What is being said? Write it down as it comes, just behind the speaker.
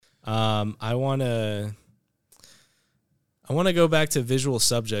I want to go back to visual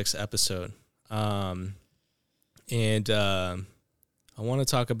subjects episode. And I want to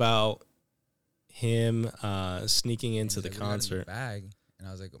talk about him sneaking into the concert. Bag, and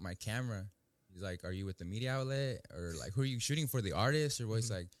I was like, my camera. He's like, are you with the media outlet, or like, who are you shooting for, the artist, or what?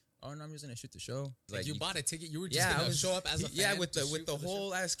 He's like, oh no, I'm just gonna shoot the show. Like you bought a ticket, you were just gonna show up as a fan. Yeah, with the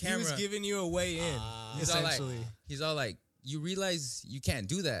whole ass camera. He was giving you a way in. He's all like, you realize you can't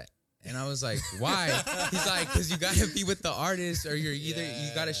do that. And I was like, why? He's like, because you gotta be with the artist, or you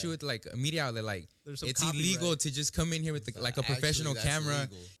gotta shoot with like a media outlet. Like it's illegal to just come in here with like a professional camera.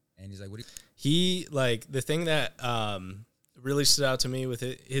 Illegal. And he's like, what? He like the thing that really stood out to me with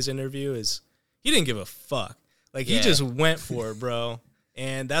his interview is he didn't give a fuck. Like he just went for it, bro.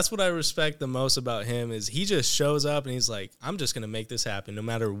 And that's what I respect the most about him is he just shows up and he's like, I'm just gonna make this happen no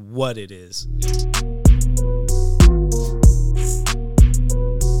matter what it is.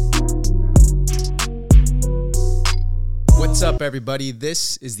 What's up, everybody?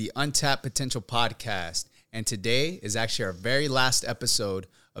 This is the Untapped Potential Podcast, and today is actually our very last episode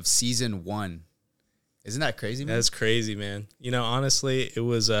of Season 1. Isn't that crazy, man? That's crazy, man. You know, honestly, it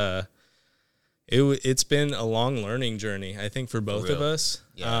was it's been a long learning journey, I think, for both of us.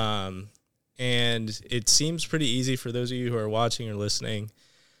 Yeah. And it seems pretty easy for those of you who are watching or listening,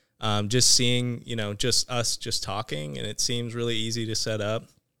 just seeing, you know, just us just talking, and it seems really easy to set up.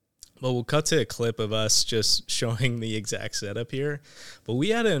 But we'll cut to a clip of us just showing the exact setup here. But we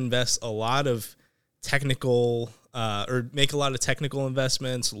had to invest a lot of technical or make a lot of technical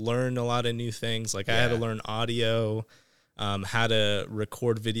investments, learn a lot of new things. Like I had to learn audio, how to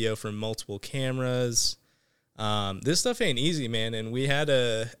record video from multiple cameras. This stuff ain't easy, man. And we had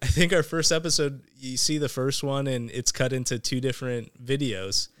I think our first episode, you see the first one and it's cut into two different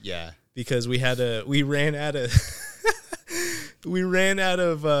videos. Yeah. Because we ran out of... We ran out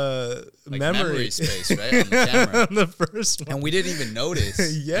of like memory space, right, on the camera. On the first one. And we didn't even notice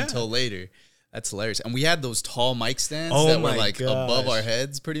until later. That's hilarious. And we had those tall mic stands that were like above our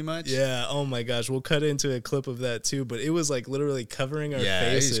heads pretty much. Yeah, oh my gosh. We'll cut into a clip of that too, but it was like literally covering our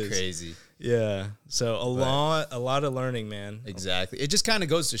faces. Yeah, it was crazy. Yeah, so a lot of learning, man. Exactly. It just kind of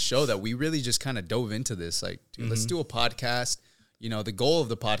goes to show that we really just kind of dove into this. Like, dude, let's do a podcast. You know, the goal of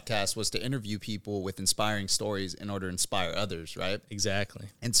the podcast was to interview people with inspiring stories in order to inspire others, right? Exactly.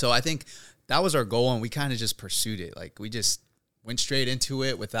 And so I think that was our goal, and we kind of just pursued it. Like, we just went straight into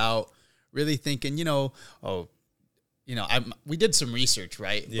it without really thinking, we did some research,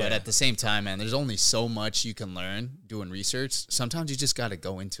 right? Yeah. But at the same time, man, there's only so much you can learn doing research. Sometimes you just got to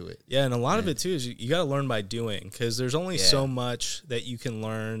go into it. Yeah, and a lot of it, too, is you got to learn by doing, because there's only so much that you can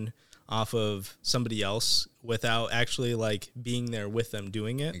learn off of somebody else without actually like being there with them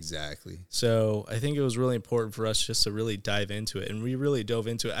doing it. Exactly. So I think it was really important for us just to really dive into it. And we really dove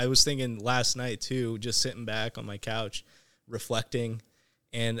into it. I was thinking last night too, just sitting back on my couch, reflecting.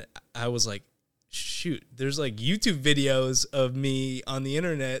 And I was like, shoot, there's like YouTube videos of me on the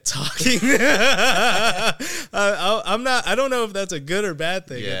internet talking. I don't know if that's a good or bad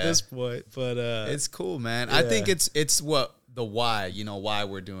thing at this point, but it's cool, man. I think it's what the why, why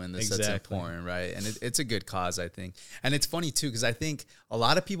we're doing this. Exactly. That's important, right? And it's a good cause, I think. And it's funny too, because I think a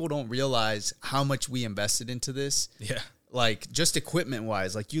lot of people don't realize how much we invested into this. Yeah. Like just equipment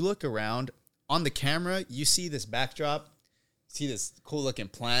wise, like you look around on the camera, you see this backdrop, see this cool looking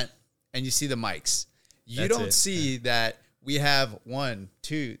plant, and you see the mics. You don't see that we have 1,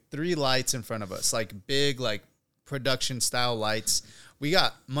 2, 3 lights in front of us, like big, like production style lights. We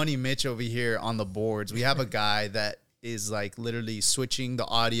got Money Mitch over here on the boards. We have a guy that is like literally switching the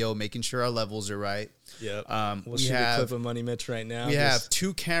audio, making sure our levels are right. Yeah. We'll shoot a clip of Money Mitch right now. We have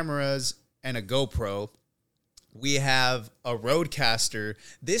 2 cameras and a GoPro. We have a Rodecaster.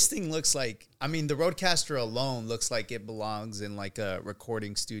 This thing looks like, the Rodecaster alone looks like it belongs in like a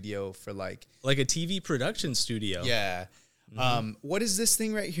recording studio for like a TV production studio. Yeah. Mm-hmm. What is this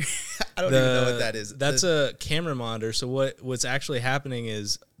thing right here? I don't even know what that is. That's a camera monitor. So what's actually happening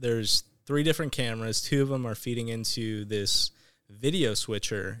is there's 3 different cameras. 2 of them are feeding into this video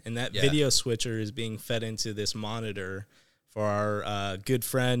switcher, and that video switcher is being fed into this monitor for our good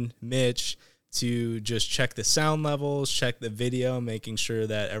friend Mitch to just check the sound levels, check the video, making sure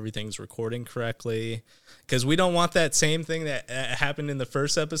that everything's recording correctly. Because we don't want that same thing that happened in the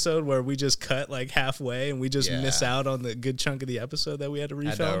first episode where we just cut like halfway and we just miss out on the good chunk of the episode that we had to refilm.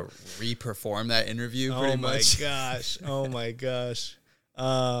 Had to re-perform that interview pretty much. Oh my gosh.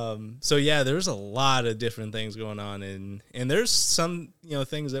 So yeah, there's a lot of different things going on, and there's some,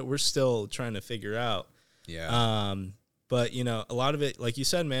 things that we're still trying to figure out. Yeah. But a lot of it, like you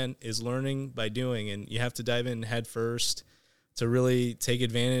said, man, is learning by doing, and you have to dive in head first. really take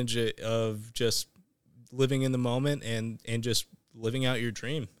advantage of just living in the moment and just living out your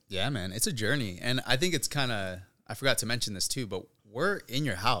dream. Yeah, man, it's a journey. And I think it's kind of, I forgot to mention this too, but we're in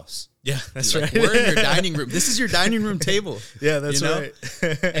your house. Yeah, that's right. We're in your dining room. This is your dining room table. Yeah, that's right.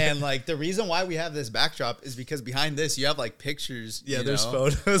 And like the reason why we have this backdrop is because behind this you have like pictures. Yeah, there's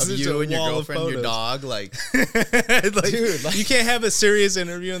photos of you and your girlfriend, your dog. Like, dude, like, you can't have a serious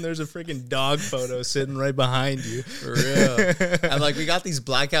interview and there's a freaking dog photo sitting right behind you. For real. And like we got these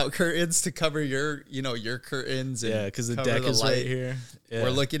blackout curtains to cover your curtains. And because the deck is right here. Yeah.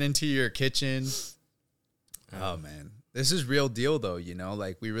 We're looking into your kitchen. Oh man. This is real deal though,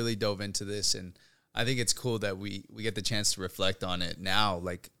 like we really dove into this, and I think it's cool that we get the chance to reflect on it now.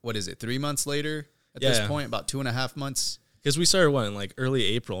 Like, what is it, 3 months later at this point, about 2.5 months? Because we started in like early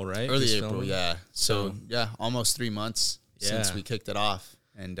April, right? Early April, yeah. So yeah, almost 3 months since we kicked it off.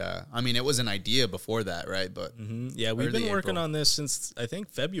 And I mean, it was an idea before that, right? But yeah, we've been working on this since I think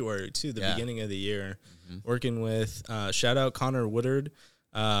February too, the beginning of the year, working with shout out Connor Woodard.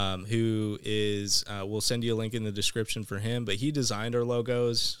 Who is, we'll send you a link in the description for him, but he designed our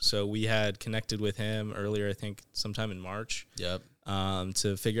logos. So we had connected with him earlier, I think sometime in March,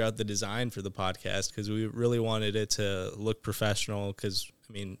 to figure out the design for the podcast. Cause we really wanted it to look professional. Cause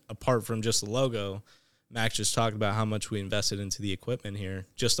I mean, apart from just the logo, Max just talked about how much we invested into the equipment here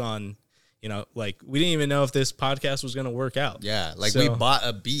just on, like we didn't even know if this podcast was going to work out. Yeah. Like we bought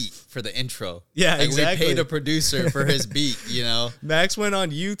a beat for the intro. Yeah, like exactly. We paid a producer for his beat, Max went on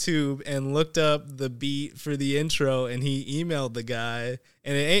YouTube and looked up the beat for the intro and he emailed the guy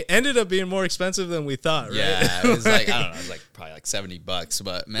and it ended up being more expensive than we thought, right? Yeah. It was like, I don't know, it was like probably like $70,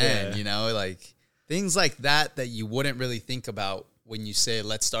 but man, like things like that you wouldn't really think about when you say,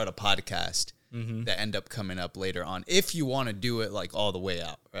 let's start a podcast that end up coming up later on. If you want to do it like all the way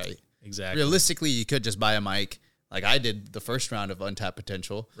out, right? Exactly. Realistically, you could just buy a mic. Like I did the first round of Untapped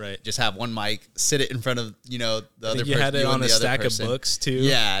Potential. Right. Just have one mic, sit it in front of, the other person. You had it on a stack of books too.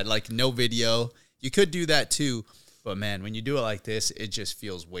 Yeah, like no video. You could do that too. But man, when you do it like this, it just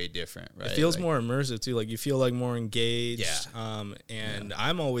feels way different, right? It feels more immersive too. Like you feel like more engaged. Yeah. And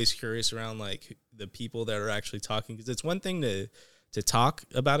I'm always curious around like the people that are actually talking, because it's one thing to talk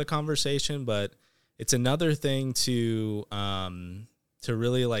about a conversation, but it's another thing to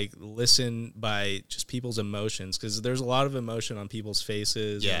really like listen by just people's emotions, because there's a lot of emotion on people's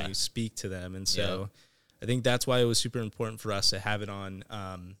faces when you speak to them. And so I think that's why it was super important for us to have it on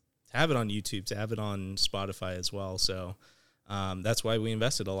YouTube, to have it on Spotify as well. So that's why we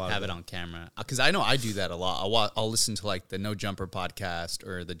invested a lot. Have it on camera, because I know I do that a lot. I'll listen to like the No Jumper podcast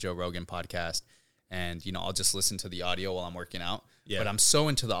or the Joe Rogan podcast, and I'll just listen to the audio while I'm working out. Yeah. But I'm so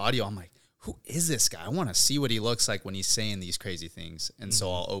into the audio, I'm like, who is this guy? I want to see what he looks like when he's saying these crazy things. And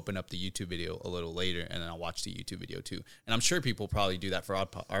so I'll open up the YouTube video a little later, and then I'll watch the YouTube video too. And I'm sure people probably do that for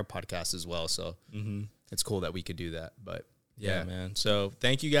our podcast as well. So it's cool that we could do that. But yeah, man. So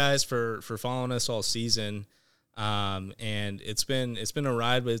thank you guys for following us all season. And it's been a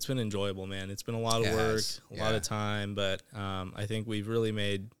ride, but it's been enjoyable, man. It's been a lot of work, a lot of time, but I think we've really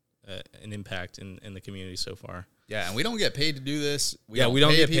made an impact in the community so far. Yeah, and we don't get paid to do this. We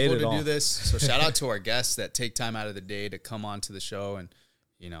don't get paid at all to do this. So shout out to our guests that take time out of the day to come onto the show and,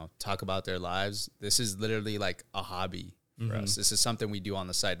 talk about their lives. This is literally like a hobby for us. This is something we do on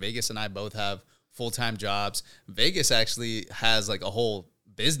the side. Vegas and I both have full-time jobs. Vegas actually has like a whole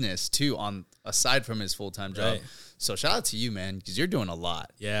business too aside from his full-time job. Right. So shout out to you, man, because you're doing a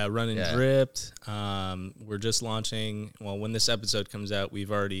lot. Yeah, running Dripped. We're just launching. Well, when this episode comes out, we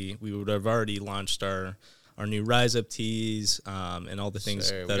would have already launched our new Rise Up tees, and all the things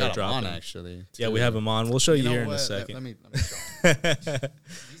that are dropping. On, actually, yeah, we have them on. We'll show you here in a second. Let me show them.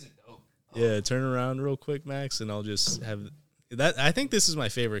 These are dope. Yeah, turn around real quick, Max, and I'll just have that. I think this is my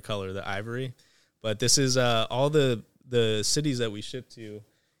favorite color, the ivory. But this is all the cities that we shipped to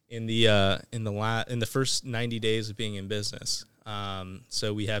in the first 90 days of being in business.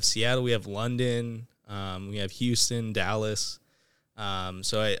 So we have Seattle, we have London, we have Houston, Dallas.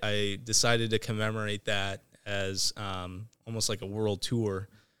 So I decided to commemorate that as almost like a world tour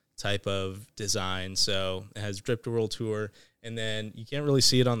type of design. So it has Dripped World Tour, and then you can't really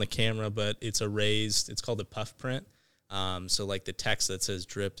see it on the camera, but it's it's called a puff print. So like the text that says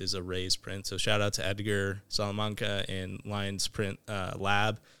Dripped is a raised print. So shout out to Edgar Salamanca and Lions Print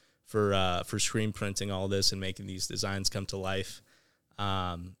Lab for screen printing all this and making these designs come to life.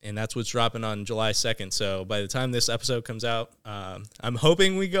 And that's what's dropping on July 2nd. So by the time this episode comes out, I'm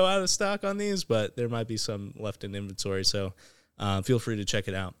hoping we go out of stock on these, but there might be some left in inventory. So feel free to check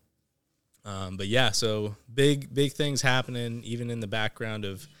it out. But yeah, so big things happening even in the background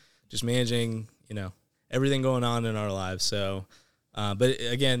of just managing, everything going on in our lives. So, but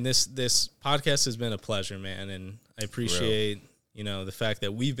again, this podcast has been a pleasure, man. And I appreciate, the fact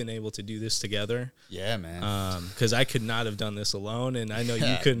that we've been able to do this together. Yeah, man. Because I could not have done this alone, and I know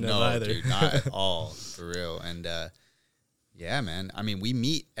you couldn't have either. Dude, not at all, for real. And yeah, man. I mean, we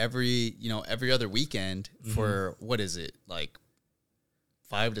meet every other weekend for what is it, like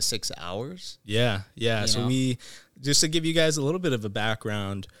 5 to 6 hours? Yeah. So we, just to give you guys a little bit of a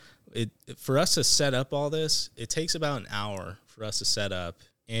background, for us to set up all this, it takes about an hour for us to set up,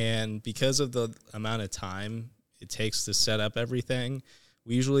 and because of the amount of time it takes to set up everything,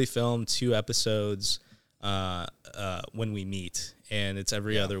 we usually film 2 episodes when we meet, and it's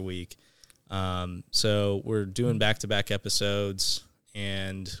every other week. So we're doing back-to-back episodes,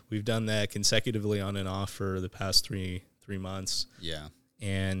 and we've done that consecutively on and off for the past three months. Yeah.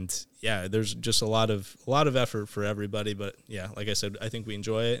 And yeah, there's just a lot of effort for everybody, but yeah, like I said, I think we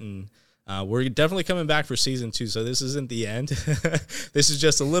enjoy it, and we're definitely coming back for season 2. So this isn't the end. This is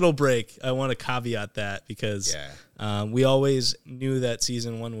just a little break. I want to caveat that because we always knew that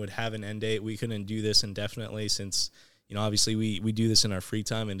season 1 would have an end date. We couldn't do this indefinitely since, obviously we do this in our free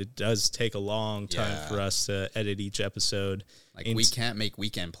time, and it does take a long time for us to edit each episode. Like, we can't make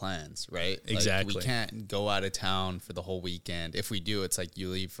weekend plans, right? Exactly. Like, we can't go out of town for the whole weekend. If we do, it's like you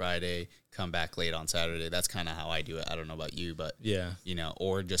leave Friday, come back late on Saturday. That's kind of how I do it. I don't know about you, but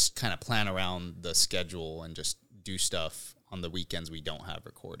or just kind of plan around the schedule and just do stuff on the weekends we don't have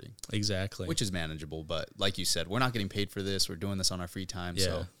recording. Exactly. Which is manageable, but like you said, we're not getting paid for this. We're doing this on our free time,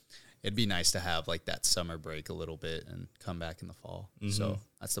 so it'd be nice to have like that summer break a little bit and come back in the fall. So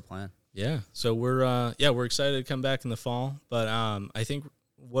that's the plan. Yeah. So we're excited to come back in the fall, but I think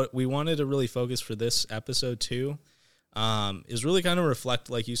what we wanted to really focus for this episode too is really kind of reflect,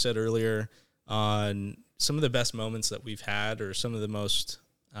 like you said earlier, on some of the best moments that we've had, or some of the most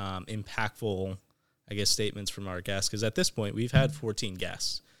impactful, I guess, statements from our guests. Because at this point, we've had 14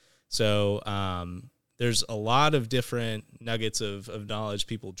 guests. So there's a lot of different nuggets of knowledge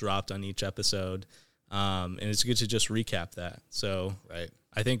people dropped on each episode. And it's good to just recap that. So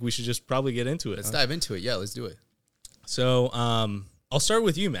I think we should just probably get into it. Let's dive into it. Yeah, let's do it. So I'll start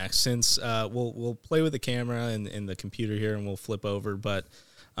with you, Max, since we'll play with the camera and the computer here, and we'll flip over. But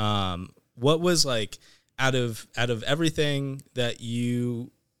what was, like, out of everything that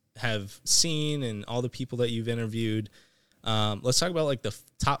you have seen and all the people that you've interviewed, let's talk about like the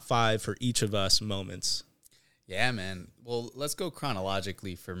top 5 for each of us moments. Yeah, man. Well, let's go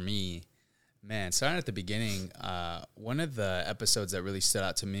chronologically for me. Man, starting at the beginning, one of the episodes that really stood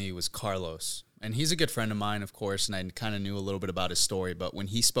out to me was Carlos. And he's a good friend of mine, of course, and I kind of knew a little bit about his story. But when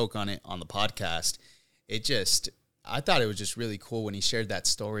he spoke on it on the podcast, I thought it was just really cool when he shared that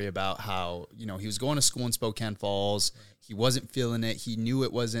story about how, he was going to school in Spokane Falls. He wasn't feeling it. He knew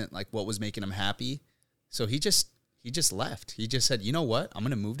it wasn't like what was making him happy. So he just left. He just said, you know what? I'm going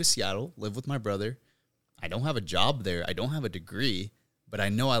to move to Seattle, live with my brother. I don't have a job there. I don't have a degree, but I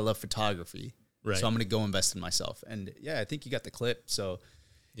know I love photography. Right. So I'm going to go invest in myself. And yeah, I think you got the clip. So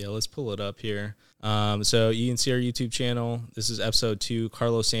yeah, let's pull it up here. So you can see our YouTube channel. This is episode 2,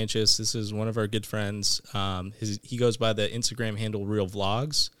 Carlos Sanchez. This is one of our good friends. He goes by the Instagram handle Real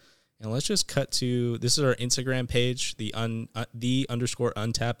Vlogs. And let's just cut to, this is our Instagram page, the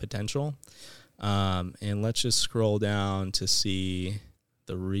 _untapped potential. And let's just scroll down to see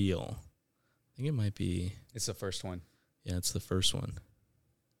the reel. I think it might be. It's the first one. Yeah, it's the first one.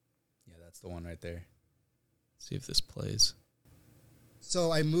 Yeah, that's the one right there. Let's see if this plays.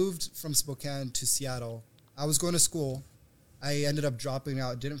 So I moved from Spokane to Seattle. I was going to school. I ended up dropping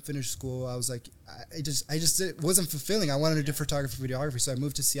out, didn't finish school. I was like, it wasn't fulfilling. I wanted to do photography, videography, so I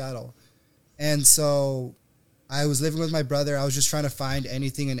moved to Seattle. And so I was living with my brother. I was just trying to find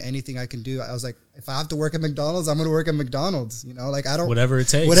anything I can do. I was like, if I have to work at McDonald's, I'm going to work at McDonald's. Like, I don't... Whatever it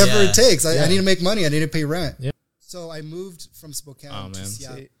takes. It takes. I need to make money. I need to pay rent. Yep. So I moved from Spokane to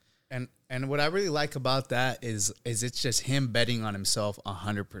Seattle. And what I really like about that is it's just him betting on himself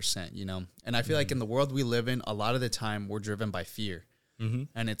 100%, And I feel like in the world we live in, a lot of the time we're driven by fear. Mm-hmm.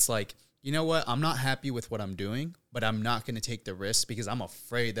 And it's like, you know what? I'm not happy with what I'm doing, but I'm not going to take the risk because I'm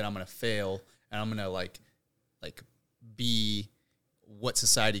afraid that I'm going to fail and I'm going to like be what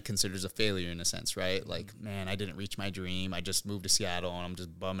society considers a failure in a sense, right? Like, man, I didn't reach my dream. I just moved to Seattle and I'm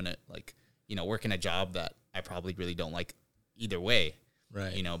just bumming it, like, working a job that I probably really don't like either way.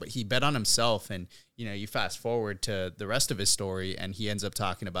 Right. But he bet on himself, and, you fast forward to the rest of his story, and he ends up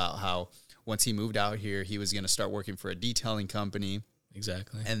talking about how once he moved out here, he was going to start working for a detailing company.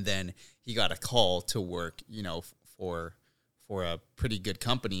 Exactly. And then he got a call to work, for a pretty good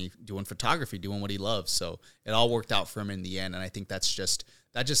company doing photography, doing what he loves. So it all worked out for him in the end. And I think that's just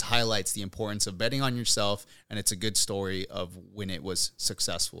that just highlights the importance of betting on yourself, and it's a good story of when it was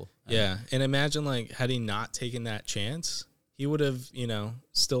successful. Yeah, and imagine, like, had he not taken that chance, he would have,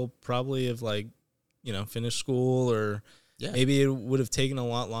 still probably have, like, finished school, or maybe it would have taken a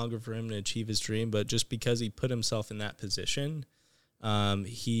lot longer for him to achieve his dream, but just because he put himself in that position,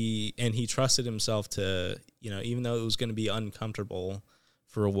 he trusted himself to, even though it was going to be uncomfortable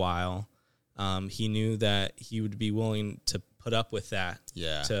for a while, he knew that he would be willing to put up with that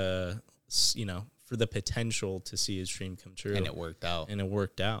to, for the potential to see his dream come true. And it worked out.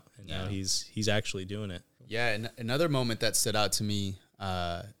 And now he's actually doing it. Yeah. And another moment that stood out to me,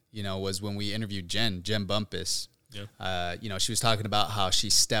 was when we interviewed Jen Bumpus. Yeah. She was talking about how she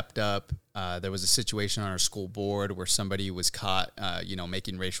stepped up. There was a situation on her school board where somebody was caught,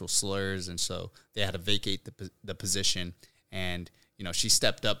 making racial slurs. And so they had to vacate the position. And, she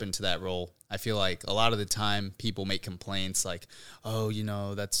stepped up into that role. I feel like a lot of the time people make complaints like, oh,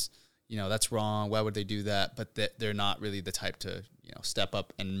 that's wrong. Why would they do that? But they're not really the type to, step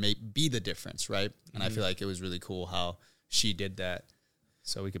up and be the difference. Right. And I feel like it was really cool how she did that.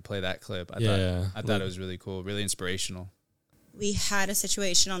 So we could play that clip. I thought it was really cool, really inspirational. We had a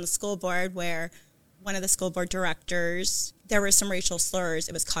situation on the school board where one of the school board directors, there were some racial slurs.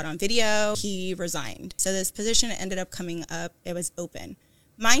 It was caught on video. He resigned. So this position ended up coming up. It was open.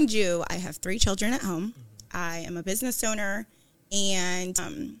 Mind you, I have 3 children at home. I am a business owner. And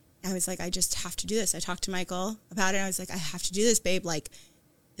I was like, I just have to do this. I talked to Michael about it. I was like, I have to do this, babe. Like,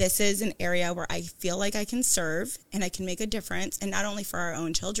 this is an area where I feel like I can serve and I can make a difference. And not only for our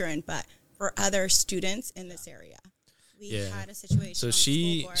own children, but for other students in this area. We had a situation. So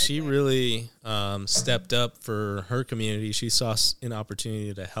she really stepped up for her community. She saw an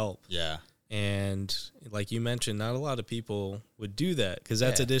opportunity to help. Yeah. And like you mentioned, not a lot of people would do that because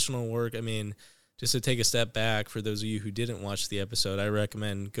that's additional work. I mean, just to take a step back, for those of you who didn't watch the episode, I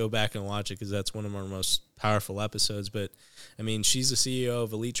recommend go back and watch it because that's one of our most powerful episodes. But, I mean, she's the CEO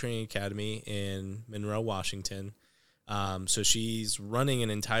of Elite Training Academy in Monroe, Washington. So she's running an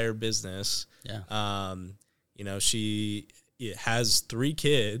entire business. Yeah. She has 3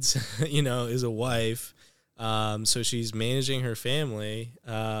 kids, is a wife. So she's managing her family.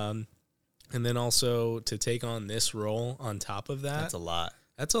 And then also to take on this role on top of that. That's a lot.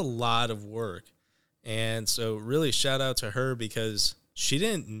 That's a lot of work. And so really shout out to her because she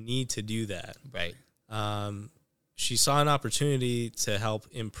didn't need to do that. Right. She saw an opportunity to help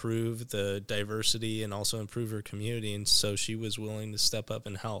improve the diversity and also improve her community. And so she was willing to step up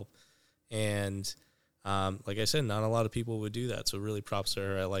and help. And like I said, not a lot of people would do that. So really props to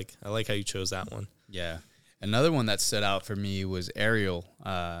her. I like how you chose that one. Yeah. Another one that stood out for me was Ariel,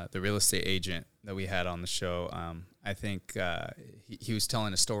 the real estate agent that we had on the show. I think he was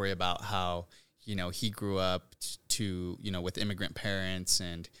telling a story about how, he grew up with immigrant parents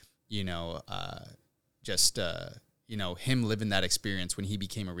and, him living that experience when he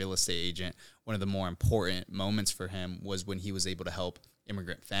became a real estate agent. One of the more important moments for him was when he was able to help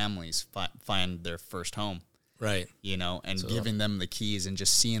immigrant families find their first home. Right. And giving them the keys and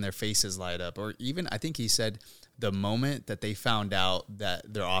just seeing their faces light up. Or even, I think he said, the moment that they found out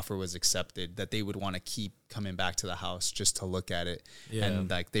that their offer was accepted, that they would want to keep coming back to the house just to look at it. Yeah. And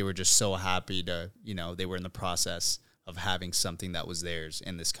like they were just so happy to, they were in the process of having something that was theirs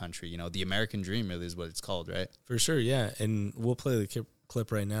in this country. The American dream really is what it's called, right? For sure, yeah. And we'll play the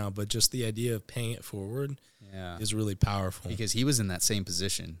clip right now, but just the idea of paying it forward is really powerful. Because he was in that same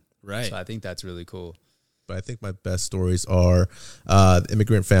position. Right. So I think that's really cool. But I think my best stories are the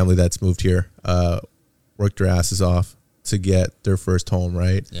immigrant family that's moved here, worked their asses off to get their first home,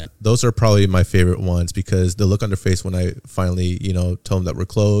 right? Yeah. Those are probably my favorite ones because the look on their face when I finally, tell them that we're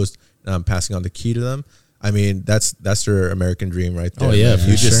closed and I'm passing on the key to them. I mean, that's their American dream right there. Oh, yeah.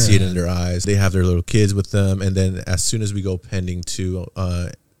 You just see it in their eyes. They have their little kids with them. And then as soon as we go pending to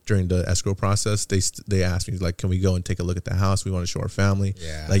during the escrow process, they ask me, like, can we go and take a look at the house? We want to show our family.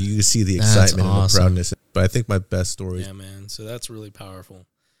 Yeah. Like, you can see the excitement and the proudness. But I think my best story. Yeah, man. So that's really powerful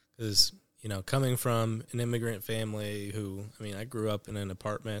because, coming from an immigrant family who, I grew up in an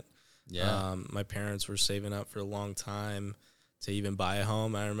apartment. Yeah. My parents were saving up for a long time to even buy a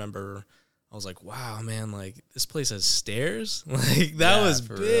home. I remember I was like, wow, man, like this place has stairs. Like that was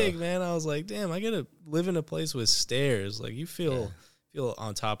big, man. I was like, damn, I got to live in a place with stairs. Like you feel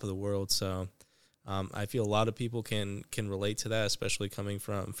on top of the world. So I feel a lot of people can relate to that, especially coming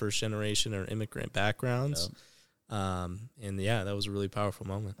from first generation or immigrant backgrounds. Yep. And that was a really powerful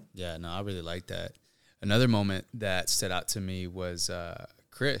moment. Yeah, no, I really like that. Another moment that stood out to me was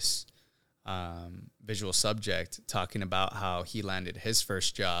Chris. visual subject talking about how he landed his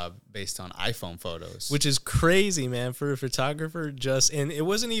first job based on iPhone photos, which is crazy, man, for a photographer. And it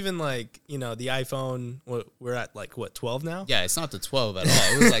wasn't even like, the iPhone. We're at 12 now. Yeah, it's not the 12 at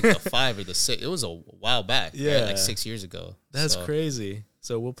all. It was like the 5 or the 6. It was a while back. Yeah, right? Like 6 years ago. That's crazy.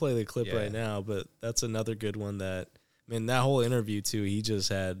 So we'll play the clip right now, but that's another good one that whole interview too, he just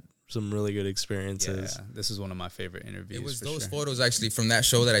had some really good experiences. Yeah, this is one of my favorite interviews. It was those photos actually from that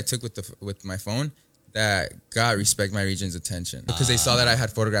show that I took with my phone that got Respect My Region's attention, because they saw that I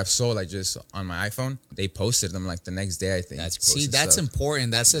had photographed Soul just on my iPhone. They posted them the next day, I think. That's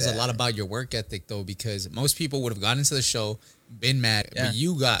important. That says a lot about your work ethic, though, because most people would have gotten into the show, been mad, but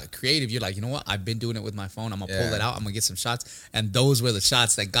you got creative. You're like, you know what? I've been doing it with my phone. I'm gonna pull it out. I'm gonna get some shots, and those were the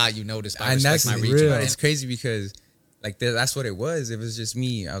shots that got you noticed by Respect My Region. Real. It's crazy because that's what it was. It was just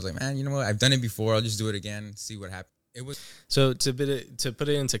me. I was like, man, you know what? I've done it before. I'll just do it again. See what happens. It was so to put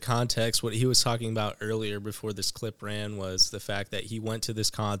it into context. What he was talking about earlier before this clip ran was the fact that he went to this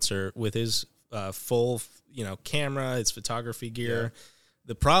concert with his full, camera, his photography gear. Yeah.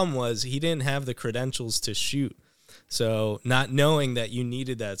 The problem was he didn't have the credentials to shoot. So not knowing that you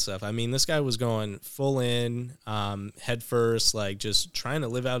needed that stuff. I mean, this guy was going full in, head first, just trying to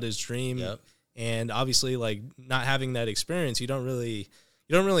live out his dream. Yep. And obviously, not having that experience, you don't really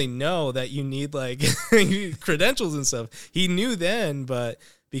know that you need credentials and stuff. He knew then, but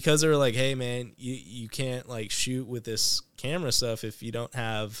because they were like, hey man, you can't shoot with this camera stuff if you don't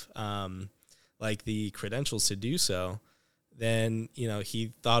have the credentials to do so, then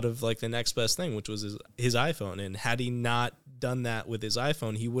he thought of the next best thing, which was his iPhone. And had he not done that with his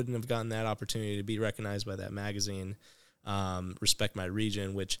iPhone, he wouldn't have gotten that opportunity to be recognized by that magazine, Respect My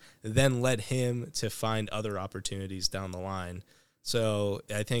Region, which then led him to find other opportunities down the line. So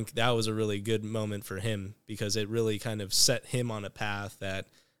I think that was a really good moment for him, because it really kind of set him on a path that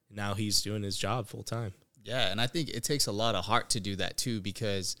now he's doing his job full time. Yeah, and I think it takes a lot of heart to do that too,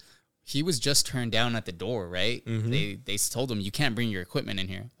 because he was just turned down at the door, right? Mm-hmm. They told him, you can't bring your equipment in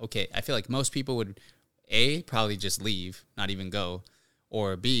here. Okay, I feel like most people would, A, probably just leave, not even go,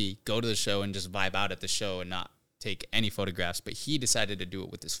 or B, go to the show and just vibe out at the show and not take any photographs. But he decided to do it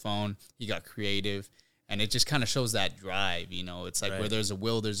with his phone. He got creative. And it just kind of shows that drive, It's like, right, where there's a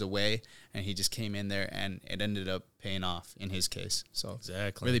will, there's a way. And he just came in there, and it ended up paying off in his case. So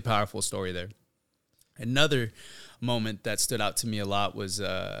exactly, really powerful story there. Another moment that stood out to me a lot was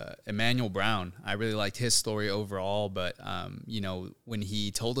Emmanuel Brown. I really liked his story overall, but, when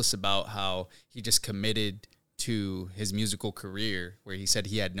he told us about how he just committed to his musical career, where he said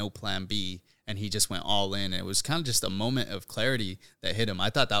he had no plan B, and he just went all in. And it was kind of just a moment of clarity that hit him. I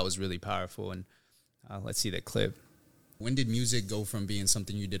thought that was really powerful. And let's see that clip. When did music go from being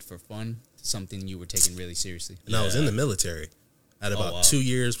something you did for fun to something you were taking really seriously? And I was in the military. I had about 2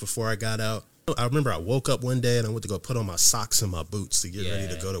 years before I got out. I remember I woke up one day and I went to go put on my socks and my boots to get ready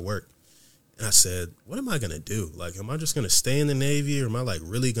to go to work. And I said, what am I going to do? Am I just going to stay in the Navy, or am I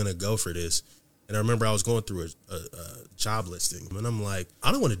really going to go for this? And I remember I was going through a job listing, and I'm like,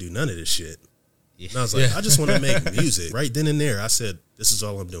 I don't want to do none of this shit. And I was like, I just want to make music. Right then and there, I said, this is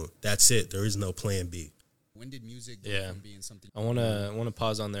all I'm doing. That's it. There is no plan B. When did music go from being something? I want to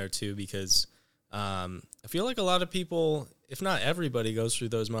pause on there too, because I feel like a lot of people, if not everybody, goes through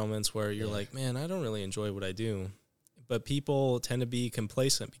those moments where you're like, man, I don't really enjoy what I do. But people tend to be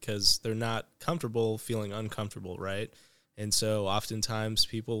complacent because they're not comfortable feeling uncomfortable, right? And so oftentimes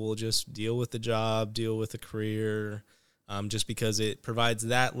people will just deal with the job, deal with the career, just because it provides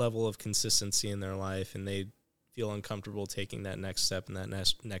that level of consistency in their life, and they feel uncomfortable taking that next step and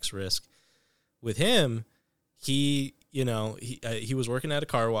that next risk. With him, he was working at a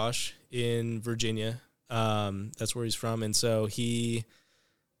car wash in Virginia. That's where he's from. And so he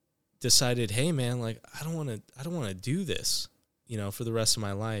decided, hey man, I don't want to do this, for the rest of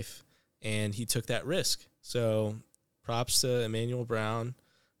my life. And he took that risk. So props to Emmanuel Brown,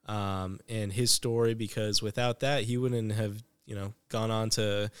 and his story, because without that, he wouldn't have, gone on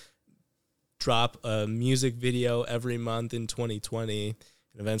to drop a music video every month in 2020 and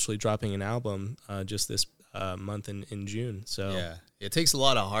eventually dropping an album just this month in June. So yeah, it takes a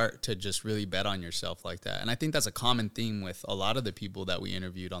lot of heart to just really bet on yourself like that. And I think that's a common theme with a lot of the people that we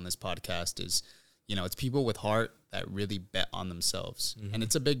interviewed on this podcast is, it's people with heart that really bet on themselves. Mm-hmm. And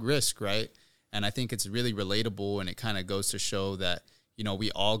it's a big risk, right? And I think it's really relatable, and it kind of goes to show that,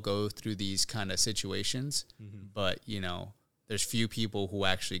 we all go through these kind of situations, but, there's few people who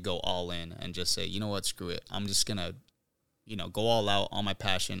actually go all in and just say, you know what, screw it. I'm just going to, go all out on my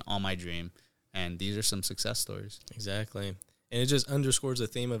passion, on my dream. And these are some success stories. Exactly. And it just underscores the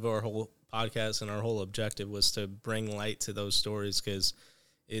theme of our whole podcast, and our whole objective was to bring light to those stories, because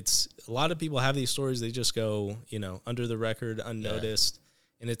it's a lot of people have these stories. They just go, under the record, unnoticed.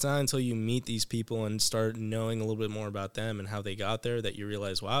 And it's not until you meet these people and start knowing a little bit more about them and how they got there that you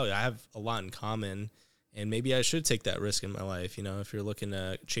realize, wow, I have a lot in common. And maybe I should take that risk in my life. If you're looking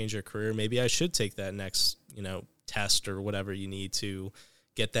to change your career, maybe I should take that next, test or whatever you need to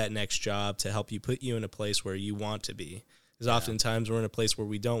get that next job to help you put you in a place where you want to be. Because oftentimes we're in a place where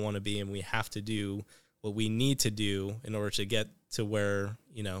we don't want to be, and we have to do what we need to do in order to get to where,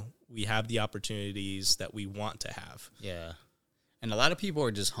 we have the opportunities that we want to have. Yeah. And a lot of people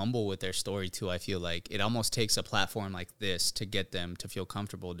are just humble with their story too. I feel like it almost takes a platform like this to get them to feel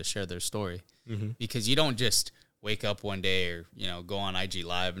comfortable to share their story. Mm-hmm. Because you don't just wake up one day or, go on IG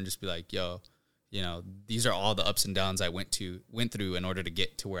Live and just be like, yo, these are all the ups and downs I went through in order to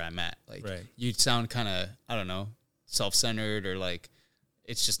get to where I'm at. Like, you sound kind of, I don't know, self-centered, or like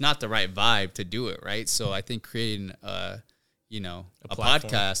it's just not the right vibe to do it, right? So I think creating a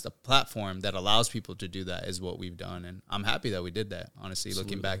podcast, a platform that allows people to do that is what we've done. And I'm happy that we did that, honestly,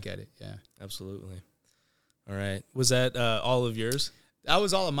 looking back at it. Yeah. Absolutely. All right. Was that all of yours? That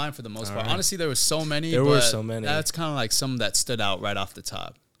was all of mine for the most part. Right. Honestly, there were so many. That's kind of like some that stood out right off the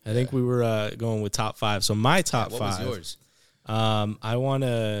top. I think we were going with top 5. So my top 5. What was yours? I want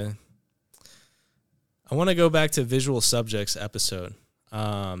to go back to visual subjects episode.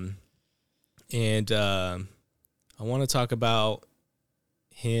 And I want to talk about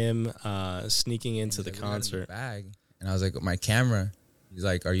him sneaking into the concert. Bag. And I was like, my camera. He's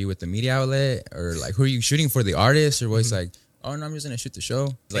like, are you with the media outlet? Or like, who are you shooting for, the artist? Or what? He's like, oh, no, I'm just going to shoot the show.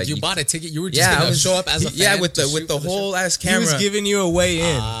 Like, you bought a ticket? You were just going to show up as a fan? Yeah, with the whole ass camera. He was giving you a way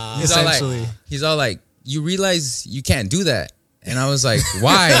in, essentially. He's all like, you realize you can't do that. And I was like,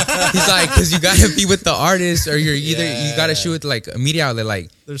 why? He's like, because you got to be with the artist, or you got to shoot with like a media outlet. Like,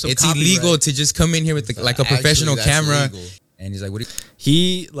 it's illegal to just come in here with a professional camera. Illegal. And he's like, what?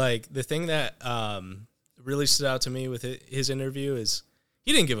 The thing that really stood out to me with his interview is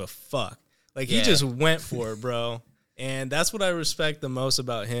he didn't give a fuck. Like, he just went for it, bro. And that's what I respect the most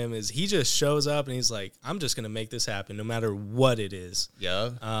about him, is he just shows up and he's like, I'm just going to make this happen no matter what it is. Yeah.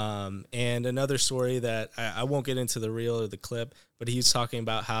 And another story that I won't get into the reel or the clip, but he's talking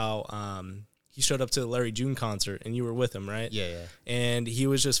about how he showed up to the Larry June concert and you were with him, right? Yeah. And he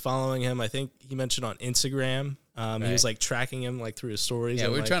was just following him. I think he mentioned on Instagram. Right. He was like tracking him like through his stories. Yeah,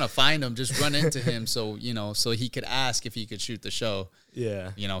 we were trying to find him, just run into him so he could ask if he could shoot the show.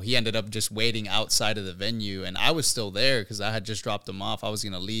 Yeah. He ended up just waiting outside of the venue, and I was still there because I had just dropped him off. I was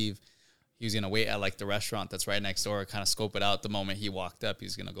going to leave. He was going to wait at like the restaurant that's right next door, kind of scope it out. The moment he walked up, he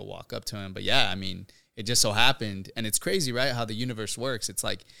was going to go walk up to him. But yeah, I mean, it just so happened. And it's crazy, right, how the universe works. It's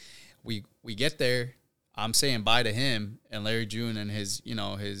like we get there. I'm saying bye to him, and Larry June and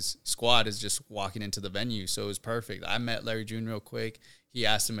his squad is just walking into the venue. So it was perfect. I met Larry June real quick. He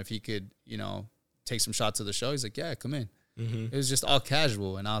asked him if he could, take some shots of the show. He's like, yeah, come in. Mm-hmm. It was just all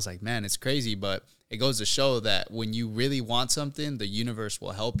casual. And I was like, man, it's crazy. But it goes to show that when you really want something, the universe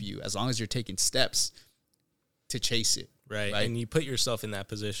will help you as long as you're taking steps to chase it. Right. And you put yourself in that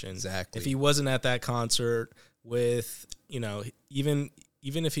position. Exactly. If he wasn't at that concert with, even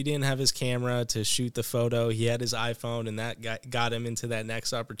if he didn't have his camera to shoot the photo, he had his iPhone, and that got him into that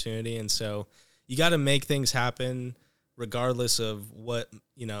next opportunity. And so you got to make things happen regardless of what,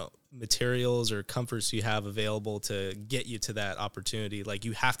 materials or comforts you have available to get you to that opportunity. Like,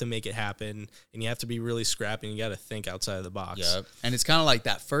 you have to make it happen, and you have to be really scrappy, and you got to think outside of the box. Yeah. And it's kind of like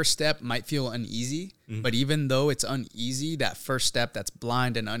that first step might feel uneasy, but even though it's uneasy, that first step that's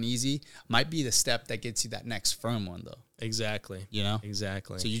blind and uneasy might be the step that gets you that next firm one, though. Exactly.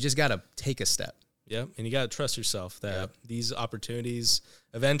 Exactly. So you just got to take a step. Yep. And you got to trust yourself that these opportunities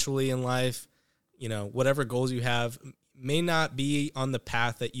eventually in life, whatever goals you have, may not be on the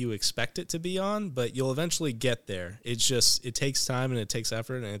path that you expect it to be on, but you'll eventually get there. It's just, it takes time and it takes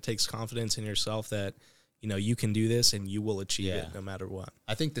effort and it takes confidence in yourself that, you can do this and you will achieve it no matter what.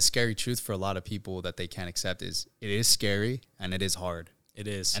 I think the scary truth for a lot of people that they can't accept is it is scary and it is hard. It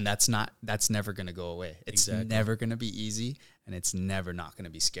is. And that's never going to go away. It's never going to be easy, and it's never not going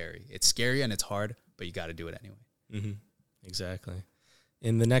to be scary. It's scary and it's hard, but you got to do it anyway. Mm-hmm. Exactly.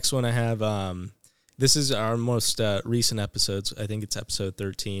 And the next one I have, this is our most recent episodes. I think it's episode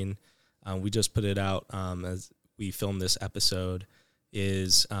 13. We just put it out as we filmed this episode,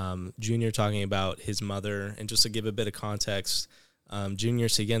 is Junior talking about his mother. And just to give a bit of context, Junior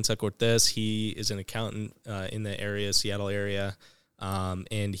Siguenza Cortez, he is an accountant in the area, Seattle area.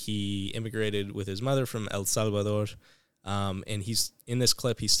 And he immigrated with his mother from El Salvador. And he's in this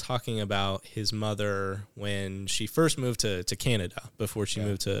clip, he's talking about his mother when she first moved to Canada before she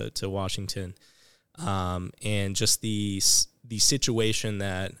moved to Washington. and just the situation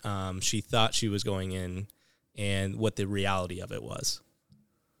that she thought she was going in and what the reality of it was.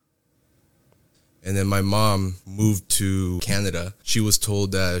 And then my mom moved to Canada. She was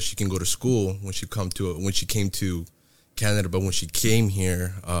told that she can go to school when she came to Canada, but when she came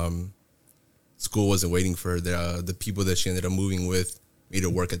here, school wasn't waiting for her. The people that she ended up moving with made her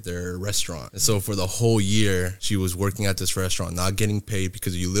work at their restaurant. And so for the whole year, she was working at this restaurant, not getting paid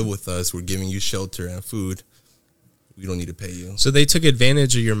because you live with us. We're giving you shelter and food. We don't need to pay you. So they took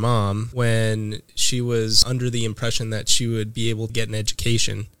advantage of your mom when she was under the impression that she would be able to get an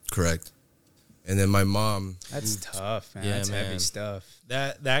education. Correct. And then my mom... That's tough, man. Yeah, that's man. heavy stuff.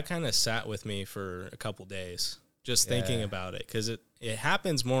 That kind of sat with me for a couple days, just thinking about it, because it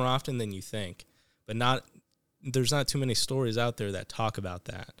happens more often than you think, but there's not too many stories out there that talk about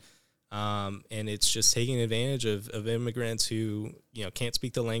that. And it's just taking advantage of immigrants who, can't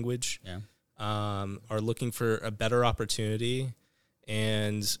speak the language, are looking for a better opportunity,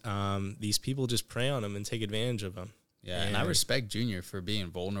 and these people just prey on them and take advantage of them. Yeah, and I respect Junior for being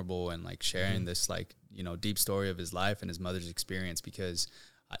vulnerable and like sharing this deep story of his life and his mother's experience, because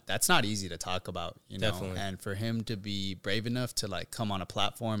that's not easy to talk about, Definitely. And for him to be brave enough to like come on a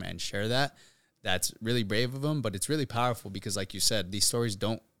platform and share that's really brave of him, but it's really powerful because, like you said, these stories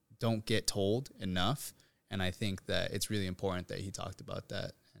don't get told enough, and I think that it's really important that he talked about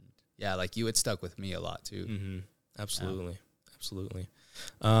that. And yeah, like you, it stuck with me a lot too. Mm-hmm. Absolutely, absolutely.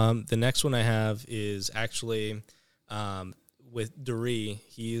 The next one I have is actually with Doree.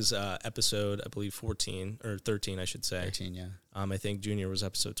 He's episode, I believe, 14 or 13, I should say. 13, yeah. I think Junior was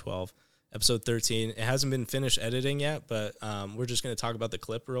episode 12. Episode 13, it hasn't been finished editing yet, but we're just going to talk about the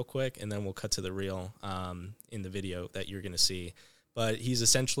clip real quick, and then we'll cut to the reel in the video that you're going to see. But he's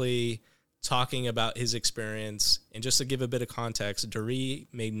essentially talking about his experience, and just to give a bit of context, Doree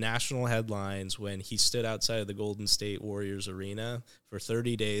made national headlines when he stood outside of the Golden State Warriors arena for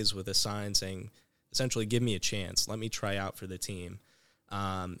 30 days with a sign saying, essentially, give me a chance, let me try out for the team.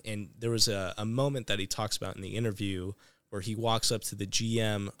 And there was a moment that he talks about in the interview where he walks up to the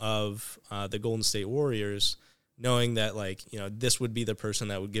GM of the Golden State Warriors, knowing that, this would be the person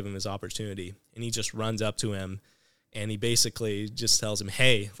that would give him his opportunity. And he just runs up to him, and he basically just tells him,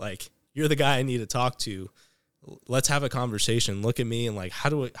 hey, you're the guy I need to talk to. Let's have a conversation. Look at me, and, how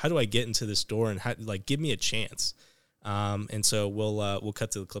do I get into this door, and give me a chance. And so we'll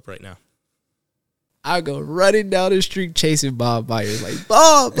cut to the clip right now. I go running down the street chasing Bob Myers, like,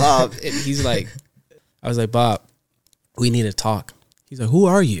 Bob. And he's like, I was like, Bob, we need to talk. He's like, who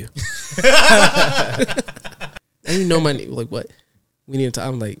are you? I didn't know my name. Like, what? We need to talk.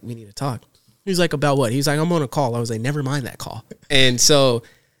 I'm like, we need to talk. He's like, about what? He's like, I'm on a call. I was like, never mind that call. And so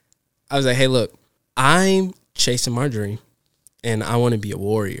I was like, hey, look, I'm chasing my dream, and I want to be a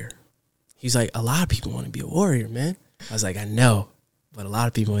warrior. He's like, a lot of people want to be a warrior, man. I was like, I know, but a lot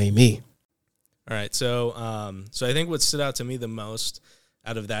of people ain't me. All right, so I think what stood out to me the most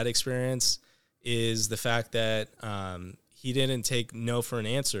out of that experience is the fact that he didn't take no for an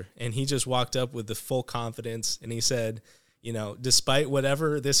answer, and he just walked up with the full confidence, and he said, despite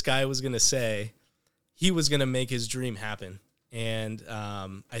whatever this guy was going to say, he was going to make his dream happen. And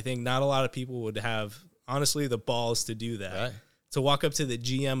I think not a lot of people would have, honestly, the balls to do that, right? To walk up to the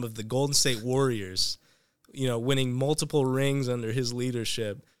GM of the Golden State Warriors, winning multiple rings under his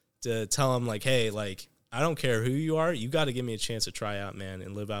leadership, to tell him, hey, I don't care who you are, you got to give me a chance to try out, man,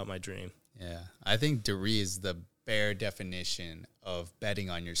 and live out my dream. Yeah, I think Doree is the bare definition of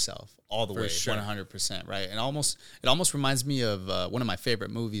betting on yourself all the way, sure. 100%, right? And it almost reminds me of one of my favorite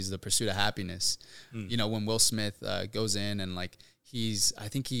movies, The Pursuit of Happiness. When Will Smith goes in and I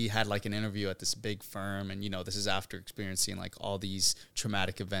think he had an interview at this big firm, and this is after experiencing all these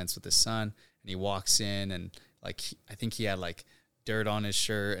traumatic events with his son, and he walks in and I think he had dirt on his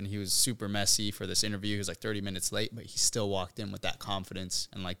shirt, and he was super messy for this interview. He was 30 minutes late, but he still walked in with that confidence.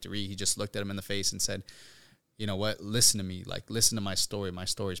 And Doree, he just looked at him in the face and said, you know what, listen to me, listen to my story. My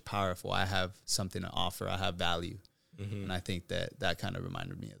story is powerful. I have something to offer. I have value. Mm-hmm. And I think that kind of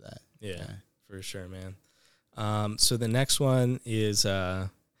reminded me of that. Yeah, for sure, man. So the next one is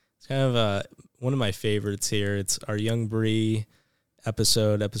it's kind of one of my favorites here. It's our Young Bree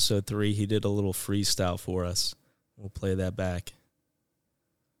episode 3. He did a little freestyle for us. We'll play that back.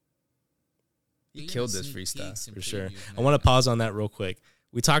 He killed this freestyle. For sure. I want to pause on that real quick.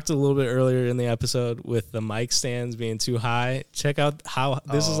 We talked a little bit earlier in the episode with the mic stands being too high. Check out how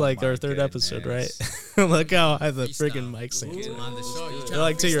this is our third episode, right? Look how high the freaking mic stands are.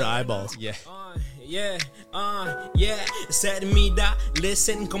 They're to your eyeballs. Yeah. Ser mira,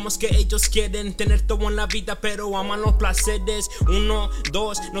 listen, como es que ellos quieren tener todo en la vida, pero aman los placeres. 1,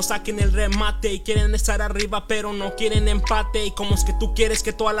 2, no saquen el remate y quieren estar arriba, pero no quieren empate. Y como es que tú quieres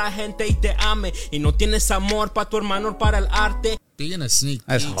que toda la gente y te ame y no tienes amor para tu hermano o para el arte. Being a sneak,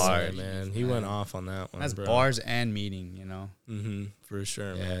 that's hard, man. He went off on that one. That's bro. bars and meeting, For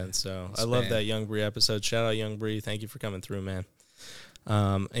sure, man. So I love that Young Bree episode. Shout out Young Bree. Thank you for coming through, man.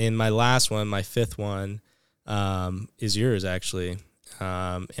 And my last one, my fifth one, is yours actually.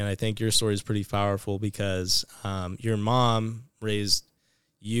 And I think your story is pretty powerful because your mom raised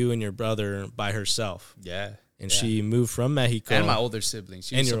you and your brother by herself. Yeah. And she moved from Mexico. And my older siblings.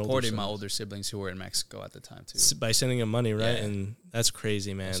 She supported my older siblings who were in Mexico at the time, too. By sending them money, right? Yeah. And that's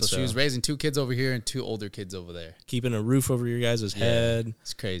crazy, man. So she was raising 2 kids over here and 2 older kids over there. Keeping a roof over your guys' head.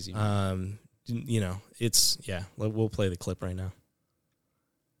 It's crazy, man. We'll play the clip right now.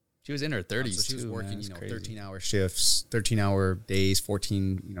 She was in her 30s, so she was working, 13-hour shifts, 13-hour days,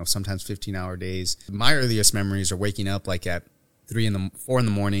 14, sometimes 15-hour days. My earliest memories are waking up like at 4 in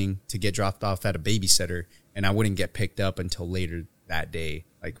the morning to get dropped off at a babysitter, and I wouldn't get picked up until later that day,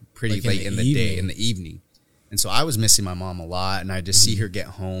 like pretty late in the day, in the evening. And so I was missing my mom a lot, and I just see her get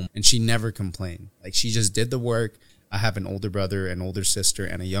home, and she never complained. Like, she just did the work. I have an older brother, an older sister,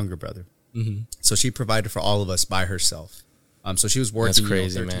 and a younger brother. So she provided for all of us by herself. So she was working. That's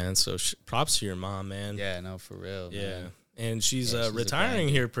crazy, man. So props to your mom, man. Yeah, no, for real. Yeah, man. And she's retiring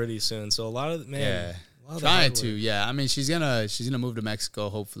here pretty soon. So a lot of trying to. Yeah, I mean, she's gonna move to Mexico.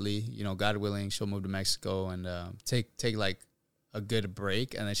 Hopefully, God willing, she'll move to Mexico and take like a good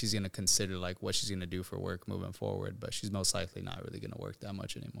break, and then she's gonna consider like what she's gonna do for work moving forward. But she's most likely not really gonna work that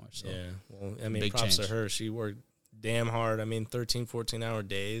much anymore. So yeah, well, I mean, props to her. She worked damn hard. I mean, 13, 14-hour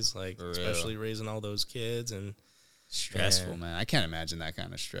days, like especially raising all those kids and. Stressful, man. I can't imagine that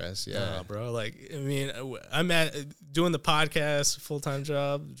kind of stress. Yeah, bro. Like, I mean, I'm doing the podcast, full-time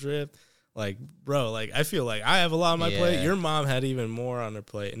job, drip. Like, bro, like I feel like I have a lot on my plate. Your mom had even more on her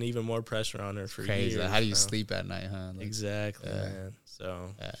plate and even more pressure on her for years. How do you sleep at night, huh? Like, exactly, man. So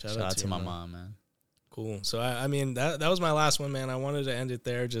shout out to my mom, man. Cool. So I mean, that was my last one, man. I wanted to end it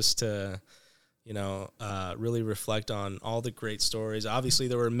there just to. Really reflect on all the great stories. Obviously,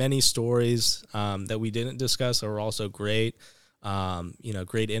 there were many stories that we didn't discuss that were also great.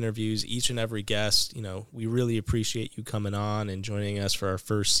 Great interviews. Each and every guest, we really appreciate you coming on and joining us for our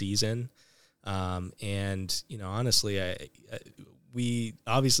first season. Honestly, we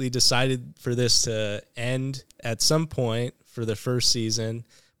obviously decided for this to end at some point for the first season,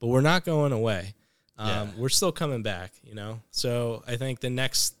 but we're not going away. We're still coming back, So I think the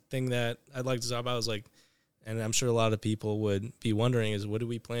next thing that I'd like to talk about is and I'm sure a lot of people would be wondering is what do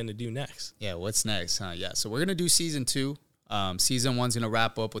we plan to do next? Yeah, what's next, huh? Yeah, so we're going to do season 2. Season 1's going to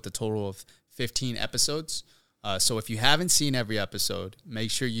wrap up with a total of 15 episodes. So if you haven't seen every episode, make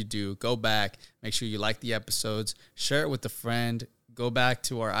sure you do. Go back, make sure you like the episodes, share it with a friend, go back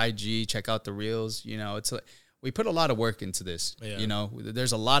to our IG, check out the reels. We put a lot of work into this. Yeah.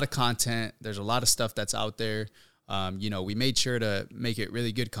 There's a lot of content. There's a lot of stuff that's out there. We made sure to make it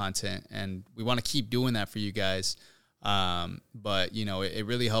really good content, and we want to keep doing that for you guys. But it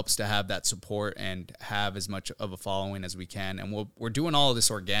really helps to have that support and have as much of a following as we can. And we're doing all of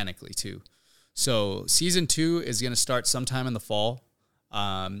this organically too. So season 2 is going to start sometime in the fall,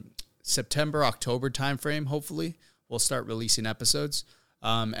 September, October timeframe. Hopefully we'll start releasing episodes.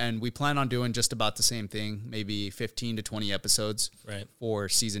 And we plan on doing just about the same thing, maybe 15 to 20 episodes for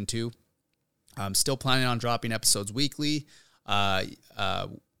season 2. I'm still planning on dropping episodes weekly.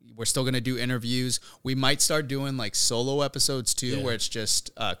 We're still going to do interviews. We might start doing solo episodes too, where it's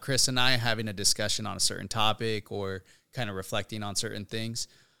just Chris and I having a discussion on a certain topic or kind of reflecting on certain things.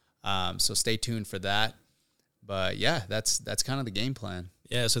 So stay tuned for that. But yeah, that's kind of the game plan.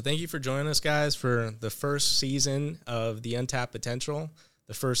 Yeah, so thank you for joining us, guys, for the first season of the Untapped Potential,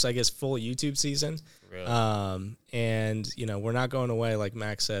 the first, I guess, full YouTube season. And, we're not going away, like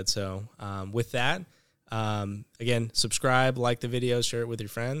Max said. So with that, again, subscribe, like the video, share it with your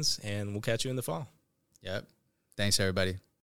friends, and we'll catch you in the fall. Yep. Thanks, everybody.